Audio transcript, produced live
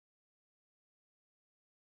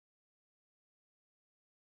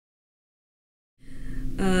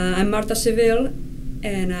I'm Marta,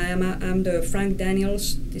 and I'm the Frank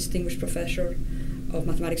Daniels Distinguished Professor of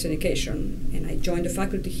Mathematics Education, and I joined the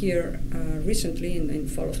faculty here recently in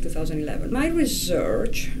fall of 2011. My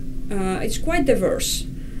research is quite diverse,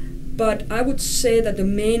 but I would say that the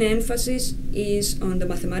main emphasis is on the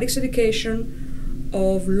mathematics education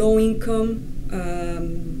of low-income,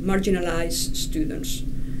 marginalized students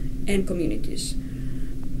and communities.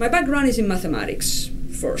 My background is in mathematics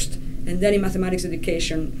first, and then in mathematics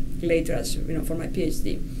education later, as you know, for my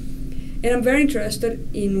PhD. And I'm very interested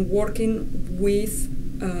in working with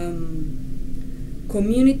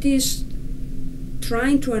communities,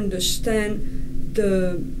 trying to understand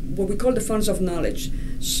what we call the funds of knowledge.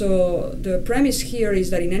 So the premise here is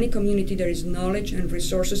that in any community there is knowledge and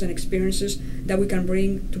resources and experiences that we can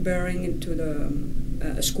bring to bearing into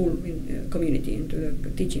the school community, into the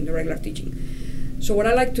teaching, the regular teaching. So what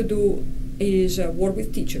I like to do is work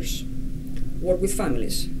with teachers, work with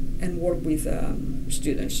families, and work with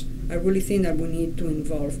students. I really think that we need to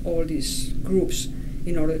involve all these groups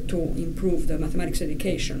in order to improve the mathematics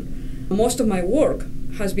education. Most of my work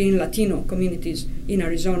has been in Latino communities in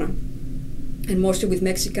Arizona, and mostly with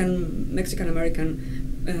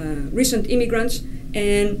Mexican-American recent immigrants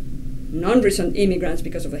and non-recent immigrants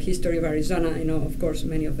because of the history of Arizona. You know, of course,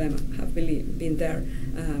 many of them have really been there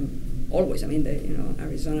always. I mean,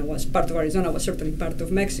 Arizona was certainly part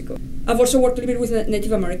of Mexico. I've also worked a little bit with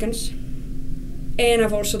Native Americans, and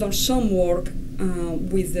I've also done some work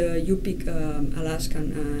with the Yupik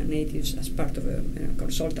Alaskan natives as part of a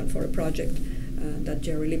consultant for a project that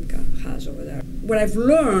Jerry Lipka has over there. What I've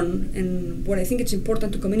learned, and what I think it's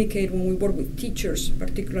important to communicate when we work with teachers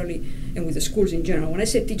particularly, and with the schools in general, when I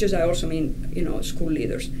say teachers I also mean school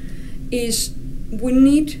leaders, is we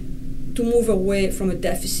need to move away from a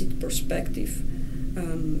deficit perspective.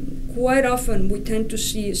 Quite often we tend to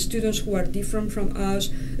see students who are different from us,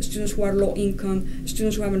 students who are low income,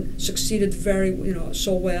 students who haven't succeeded very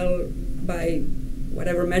so well by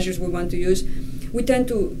whatever measures we want to use. We tend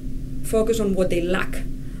to focus on what they lack.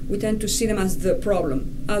 We tend to see them as the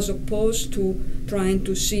problem, as opposed to trying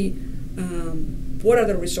to see what are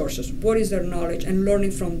their resources, what is their knowledge, and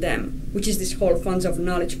learning from them, which is this whole funds of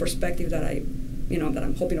knowledge perspective that that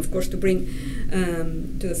I'm hoping, of course, to bring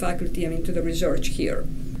to the faculty, to the research here.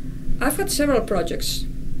 I've had several projects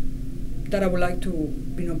that I would like to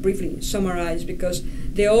briefly summarize because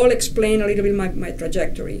they all explain a little bit my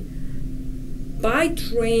trajectory. By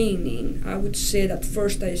training, I would say that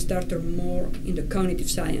first I started more in the cognitive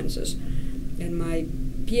sciences, and my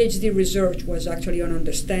PhD research was actually on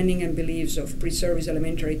understanding and beliefs of pre-service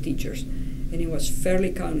elementary teachers, and it was fairly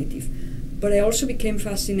cognitive. But I also became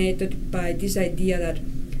fascinated by this idea that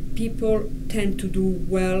people tend to do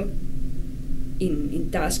well in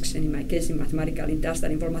tasks, and in my case in tasks that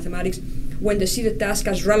involve mathematics, when they see the task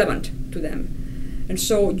as relevant to them. And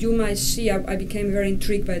so you might see I became very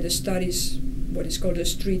intrigued by the studies, what is called the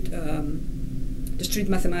street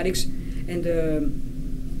mathematics, and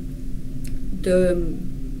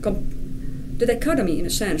the dichotomy in a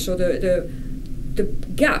sense, so the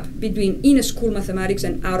gap between in-school mathematics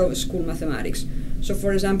and out-of-school mathematics. So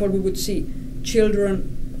for example, we would see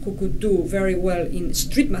children who could do very well in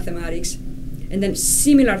street mathematics, and then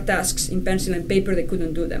similar tasks in pencil and paper, they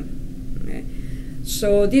couldn't do them. Okay?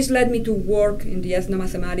 So this led me to work in the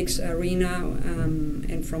ethnomathematics arena,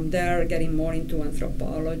 and from there getting more into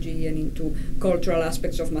anthropology and into cultural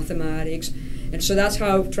aspects of mathematics. And so that's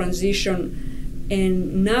how I've transitioned.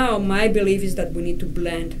 And now my belief is that we need to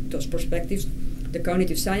blend those perspectives, the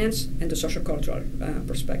cognitive science and the sociocultural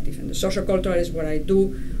perspective. And the sociocultural is what I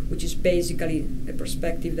do, which is basically a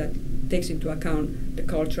perspective that takes into account the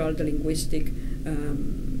cultural, the linguistic,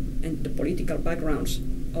 and the political backgrounds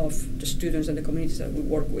of the students and the communities that we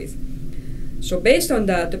work with. So based on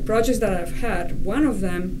that, the projects that I've had, one of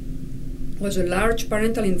them was a large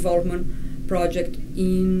parental involvement project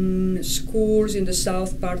in schools in the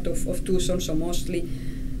south part of Tucson, so mostly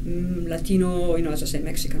Latino, as I say,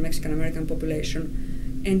 Mexican-American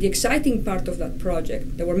population. And the exciting part of that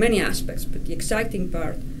project, there were many aspects, but the exciting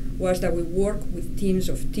part was that we worked with teams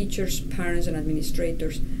of teachers, parents, and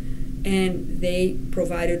administrators, and they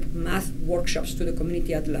provided math workshops to the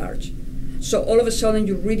community at large. So all of a sudden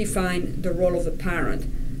you redefine the role of the parent.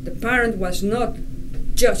 The parent was not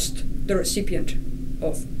just the recipient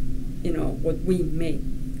of what we may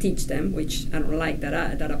teach them, which I don't like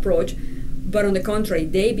that approach, but on the contrary,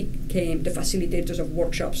 they became the facilitators of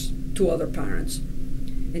workshops to other parents.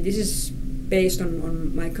 And this is based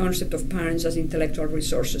on my concept of parents as intellectual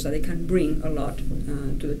resources, that they can bring a lot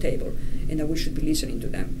to the table, and that we should be listening to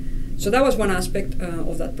them. So that was one aspect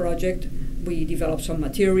of that project. We developed some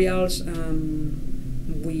materials,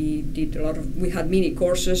 We had mini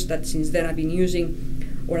courses that since then I've been using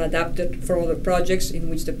or adapted for other projects, in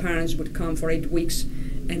which the parents would come for 8 weeks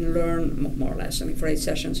and learn, more or less, for 8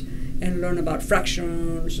 sessions, and learn about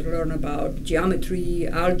fractions, learn about geometry,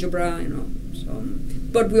 algebra, So,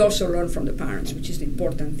 but we also learn from the parents, which is the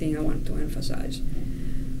important thing I want to emphasize.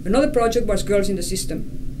 Another project was Girls in the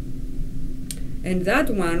System, and that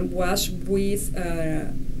one was with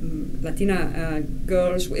Latina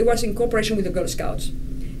girls. It was in cooperation with the Girl Scouts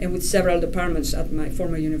and with several departments at my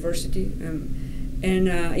former university, and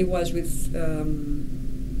it was with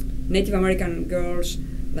Native American girls,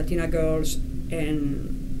 Latina girls,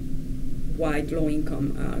 and white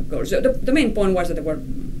low-income girls. The main point was that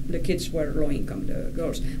the kids were low-income, the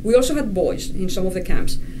girls. We also had boys in some of the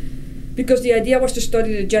camps, because the idea was to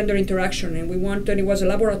study the gender interaction, and it was a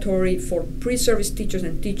laboratory for pre-service teachers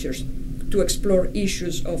and teachers to explore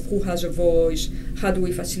issues of who has a voice, how do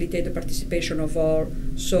we facilitate the participation of all.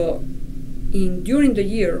 So during the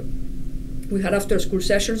year, we had after-school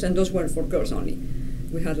sessions, and those were for girls only.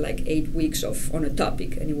 We had like 8 weeks on a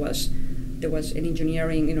topic, and there was an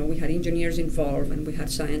engineering, we had engineers involved, and we had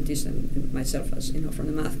scientists, and myself as, from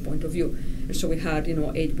the math point of view. And so we had,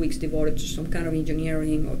 8 weeks devoted to some kind of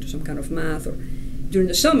engineering or to some kind of math. Or during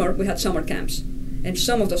the summer, we had summer camps, and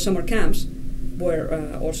some of the summer camps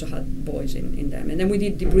also had boys in them. And then we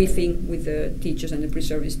did debriefing with the teachers and the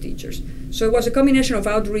pre-service teachers. So it was a combination of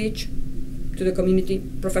outreach to the community,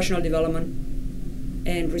 professional development,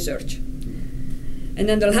 and research. And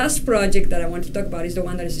then the last project that I want to talk about is the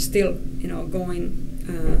one that is still, going,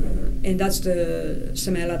 and that's the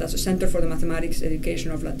CEMELA, that's the Center for the Mathematics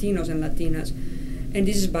Education of Latinos and Latinas. And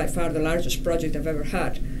this is by far the largest project I've ever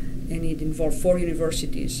had, and it involved 4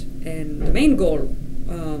 universities. And the main goal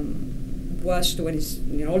was to,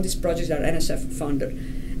 all these projects are NSF funded,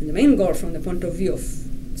 and the main goal from the point of view of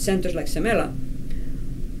centers like CEMELA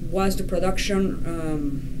was the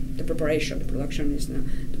production, the production is now,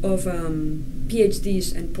 of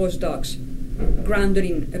PhDs and postdocs grounded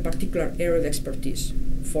in a particular area of expertise.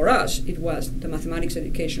 For us, it was the mathematics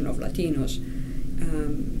education of Latinos,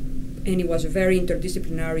 and it was a very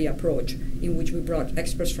interdisciplinary approach in which we brought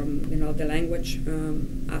experts from the language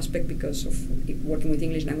aspect, because of working with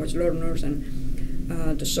English language learners, and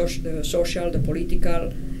the social, the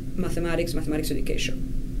political, mathematics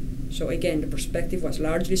education. So again, the perspective was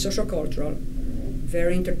largely sociocultural,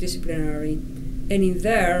 very interdisciplinary, and in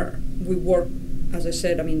there we worked, as I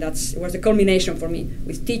said, it was the culmination for me,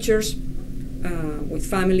 with teachers, with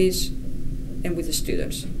families, and with the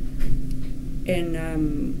students.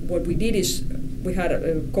 And what we did is we had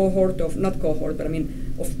a cohort of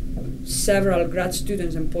several grad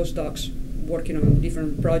students and postdocs working on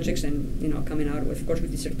different projects, and coming out with, of course,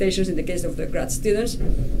 with dissertations in the case of the grad students.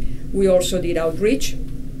 We also did outreach,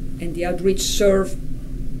 and the outreach served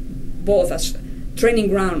both as training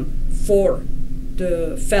ground for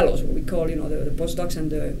the fellows, what we call, the postdocs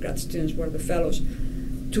and the grad students were the fellows,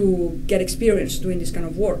 to get experience doing this kind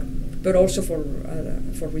of work, but also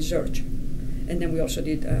for research. And then we also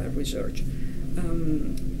did research.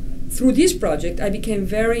 Through this project, I became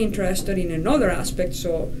very interested in another aspect.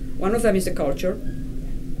 So one of them is the culture,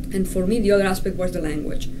 and for me the other aspect was the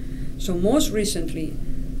language. So most recently,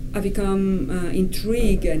 I become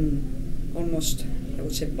intrigued and almost, I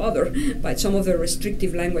would say, bothered by some of the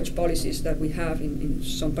restrictive language policies that we have in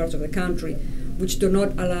some parts of the country, which do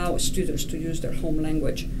not allow students to use their home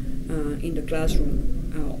language in the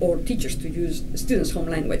classroom, or teachers to use students' home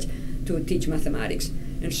language to teach mathematics.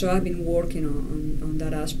 And so I've been working on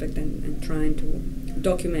that aspect and trying to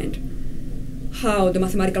document how the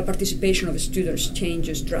mathematical participation of students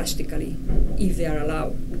changes drastically if they are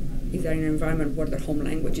allowed, if they're in an environment where their home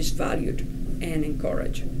language is valued and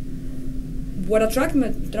encouraged. What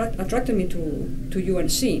attracted me to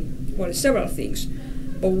UNC, well, several things,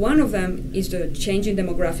 but one of them is the changing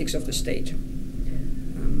demographics of the state.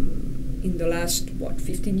 In the last,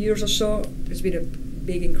 15 years or so, there's been a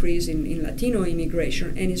big increase in Latino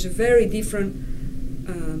immigration, and it's a very different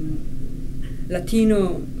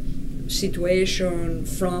Latino situation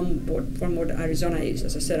from what Arizona is.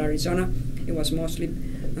 As I said, Arizona, it was mostly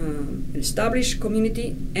an established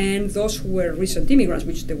community, and those who were recent immigrants,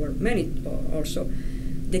 which there were many also,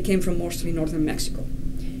 they came from mostly northern Mexico.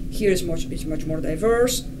 Here it's much more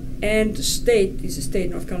diverse, and the state,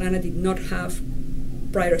 North Carolina, did not have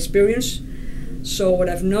prior experience. So what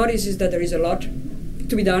I've noticed is that there is a lot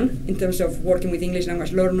to be done in terms of working with English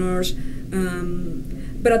language learners.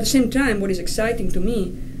 But at the same time, what is exciting to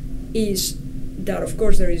me is that, of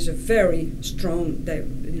course, there is a very strong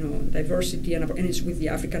diversity, and it's with the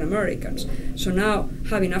African Americans. So now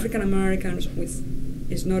having African Americans with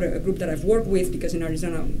is not a group that I've worked with, because in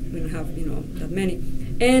Arizona we don't have that many,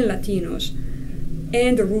 and Latinos,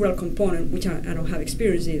 and the rural component, which I don't have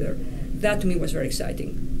experience either. That to me was very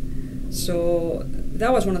exciting. So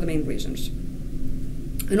that was one of the main reasons.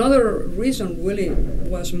 Another reason really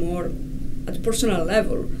was more at the personal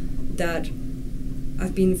level, that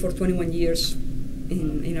I've been for 21 years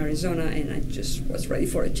in Arizona, and I just was ready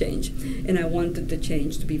for a change. And I wanted the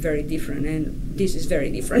change to be very different, and this is very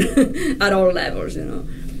different at all levels,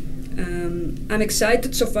 I'm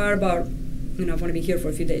excited so far about, I've only been here for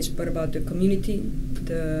a few days, but about the community,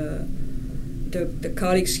 the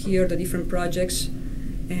colleagues here, the different projects,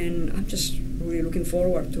 and I'm just really looking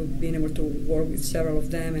forward to being able to work with several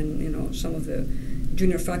of them, and some of the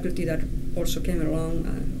junior faculty that also came along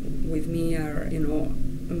with me are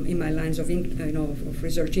in my lines of of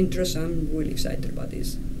research interest. I'm really excited about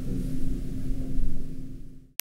this.